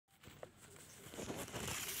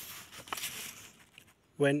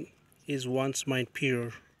When is one's mind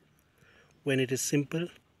pure? When it is simple,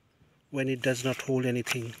 when it does not hold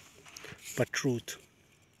anything but truth.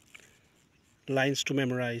 Lines to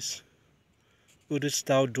memorize. Wouldst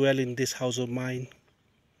thou dwell in this house of mine,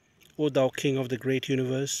 O thou King of the great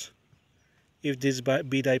universe? If this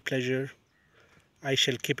be thy pleasure, I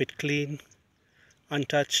shall keep it clean,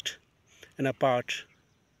 untouched, and apart.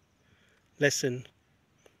 Lesson.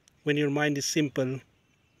 When your mind is simple,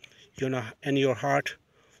 and your heart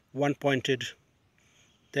one-pointed,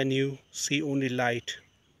 then you see only light.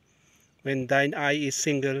 When thine eye is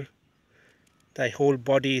single, thy whole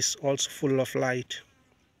body is also full of light.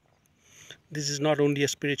 This is not only a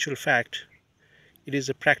spiritual fact, it is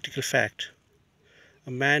a practical fact.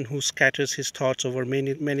 A man who scatters his thoughts over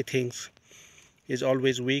many things is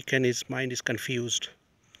always weak and his mind is confused.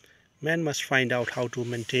 Man must find out how to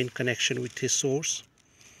maintain connection with his source.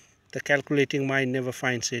 The calculating mind never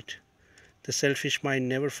finds it. The selfish mind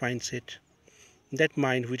never finds it. That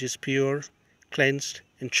mind which is pure, cleansed,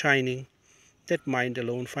 and shining, that mind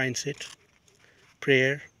alone finds it.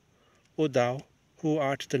 Prayer. O thou, who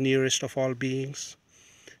art the nearest of all beings,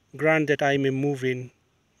 grant that I may move in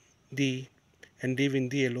thee and live in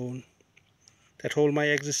thee alone, that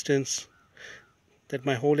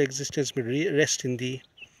my whole existence may rest in thee.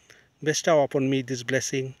 Bestow upon me this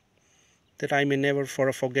blessing, that I may never for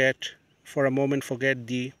a moment forget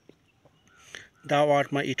thee. Thou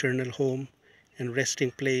art my eternal home and resting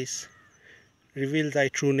place. Reveal thy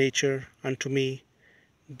true nature unto me,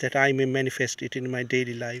 that I may manifest it in my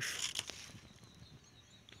daily life.